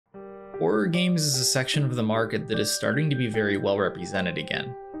Horror games is a section of the market that is starting to be very well represented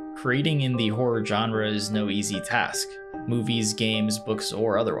again. Creating in the horror genre is no easy task. Movies, games, books,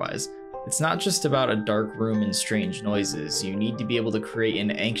 or otherwise. It's not just about a dark room and strange noises, you need to be able to create an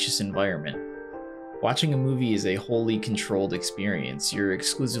anxious environment. Watching a movie is a wholly controlled experience. You're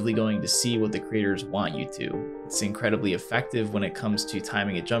exclusively going to see what the creators want you to. It's incredibly effective when it comes to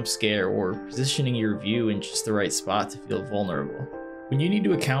timing a jump scare or positioning your view in just the right spot to feel vulnerable. When you need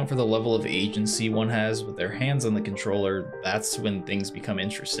to account for the level of agency one has with their hands on the controller, that's when things become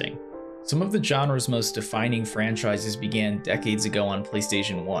interesting. Some of the genre's most defining franchises began decades ago on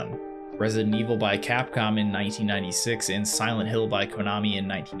PlayStation 1. Resident Evil by Capcom in 1996 and Silent Hill by Konami in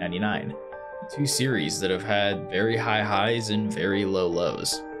 1999. Two series that have had very high highs and very low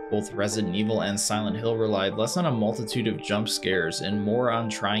lows. Both Resident Evil and Silent Hill relied less on a multitude of jump scares and more on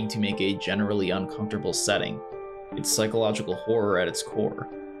trying to make a generally uncomfortable setting. It's psychological horror at its core.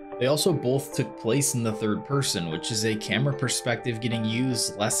 They also both took place in the third person, which is a camera perspective getting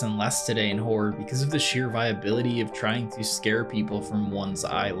used less and less today in horror because of the sheer viability of trying to scare people from one's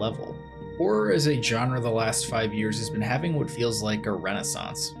eye level. Horror as a genre the last 5 years has been having what feels like a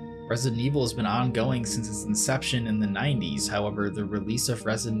renaissance. Resident Evil has been ongoing since its inception in the 90s, however, the release of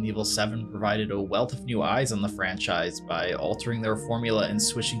Resident Evil 7 provided a wealth of new eyes on the franchise by altering their formula and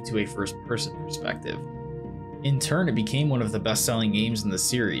switching to a first-person perspective. In turn, it became one of the best-selling games in the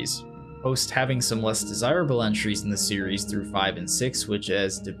series, post having some less desirable entries in the series through 5 and 6, which,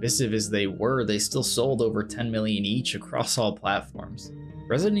 as divisive as they were, they still sold over 10 million each across all platforms.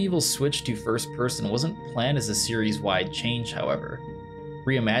 Resident Evil's switch to first-person wasn't planned as a series-wide change, however.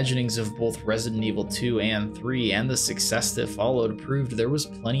 Reimaginings of both Resident Evil 2 and 3 and the success that followed proved there was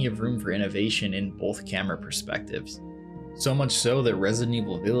plenty of room for innovation in both camera perspectives. So much so that Resident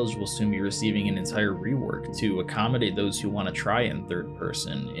Evil Village will soon be receiving an entire rework to accommodate those who want to try in third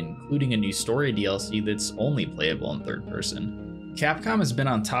person, including a new story DLC that's only playable in third person. Capcom has been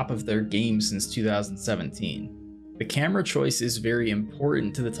on top of their game since 2017. The camera choice is very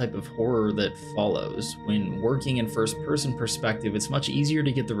important to the type of horror that follows. When working in first-person perspective, it's much easier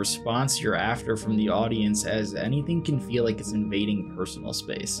to get the response you're after from the audience, as anything can feel like it's invading personal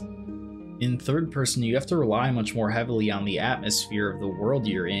space. In third person, you have to rely much more heavily on the atmosphere of the world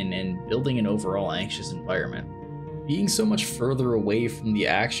you're in and building an overall anxious environment. Being so much further away from the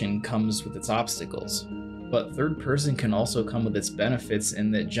action comes with its obstacles. But third person can also come with its benefits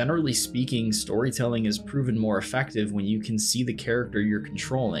in that, generally speaking, storytelling is proven more effective when you can see the character you're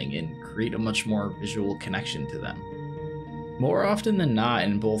controlling and create a much more visual connection to them. More often than not,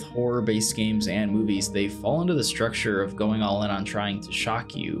 in both horror-based games and movies, they fall into the structure of going all in on trying to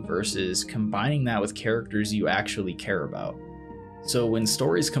shock you versus combining that with characters you actually care about. So when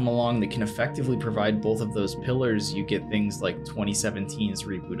stories come along that can effectively provide both of those pillars, you get things like 2017's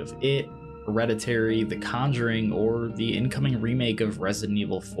reboot of It, Hereditary, The Conjuring, or the incoming remake of Resident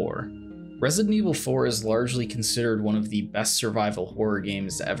Evil 4. Resident Evil 4 is largely considered one of the best survival horror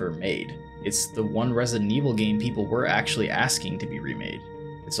games ever made. It's the one Resident Evil game people were actually asking to be remade.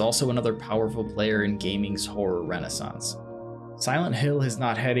 It's also another powerful player in gaming's horror renaissance. Silent Hill has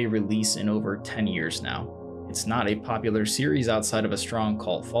not had a release in over 10 years now. It's not a popular series outside of a strong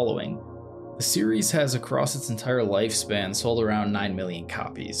cult following. The series has, across its entire lifespan, sold around 9 million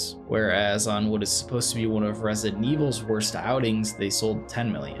copies, whereas on what is supposed to be one of Resident Evil's worst outings, they sold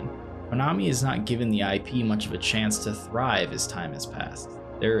 10 million. Konami has not given the IP much of a chance to thrive as time has passed.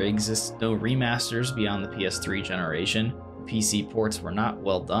 There exists no remasters beyond the PS3 generation, the PC ports were not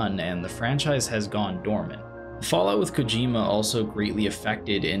well done, and the franchise has gone dormant. The fallout with Kojima also greatly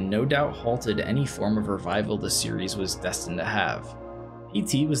affected and no doubt halted any form of revival the series was destined to have.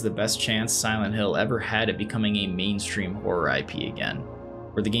 PT was the best chance Silent Hill ever had at becoming a mainstream horror IP again.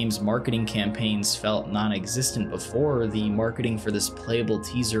 Where the game's marketing campaigns felt non-existent before, the marketing for this playable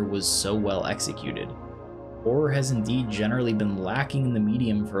teaser was so well executed. Horror has indeed generally been lacking in the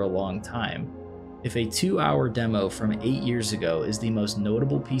medium for a long time. If a 2-hour demo from 8 years ago is the most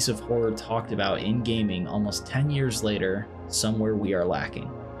notable piece of horror talked about in gaming almost 10 years later, somewhere we are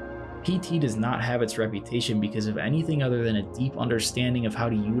lacking. PT does not have its reputation because of anything other than a deep understanding of how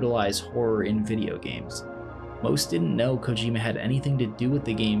to utilize horror in video games. Most didn't know Kojima had anything to do with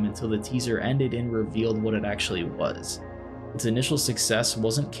the game until the teaser ended and revealed what it actually was. Its initial success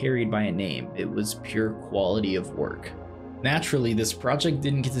wasn't carried by a name, it was pure quality of work. Naturally, this project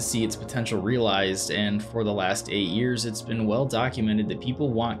didn't get to see its potential realized, and for the last 8 years it's been well documented that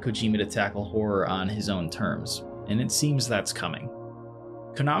people want Kojima to tackle horror on his own terms, and it seems that's coming.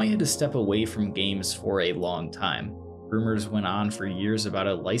 Konami had to step away from games for a long time. Rumors went on for years about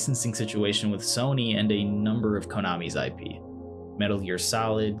a licensing situation with Sony and a number of Konami's IP. Metal Gear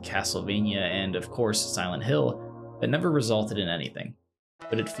Solid, Castlevania, and of course Silent Hill, that never resulted in anything.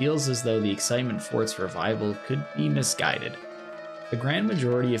 But it feels as though the excitement for its revival could be misguided. The grand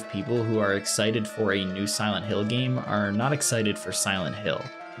majority of people who are excited for a new Silent Hill game are not excited for Silent Hill.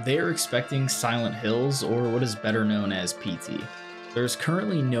 They are expecting Silent Hills, or what is better known as PT. There is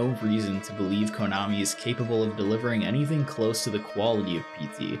currently no reason to believe Konami is capable of delivering anything close to the quality of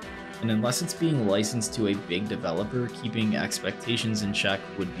PT, and unless it's being licensed to a big developer, keeping expectations in check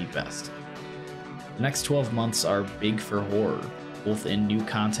would be best. The next 12 months are big for horror, both in new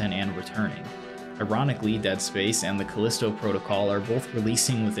content and returning. Ironically, Dead Space and the Calisto Protocol are both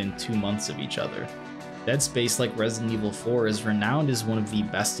releasing within 2 months of each other. Dead Space, like Resident Evil 4, is renowned as one of the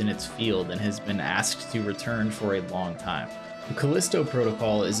best in its field and has been asked to return for a long time. The Calisto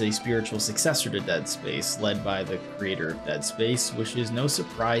Protocol is a spiritual successor to Dead Space, led by the creator of Dead Space, which is no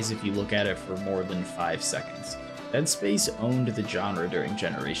surprise if you look at it for more than 5 seconds. Dead Space owned the genre during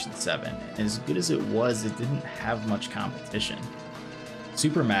Generation 7, and as good as it was, it didn't have much competition.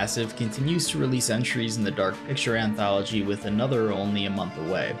 Supermassive continues to release entries in the Dark Picture anthology, with another only a month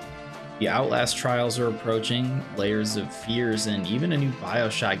away. The Outlast trials are approaching, Layers of Fears, and even a new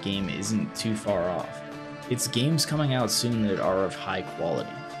BioShock game isn't too far off. It's games coming out soon that are of high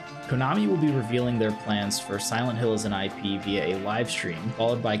quality. Konami will be revealing their plans for Silent Hill as an IP via a live stream,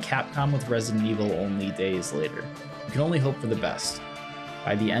 followed by Capcom with Resident Evil only days later. You can only hope for the best.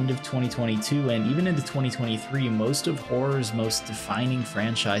 By the end of 2022 and even into 2023, most of horror's most defining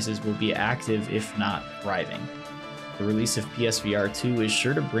franchises will be active, if not thriving. The release of PSVR 2 is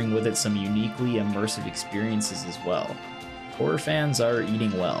sure to bring with it some uniquely immersive experiences as well. Horror fans are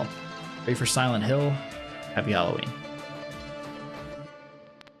eating well. Pray for Silent Hill. Happy Halloween.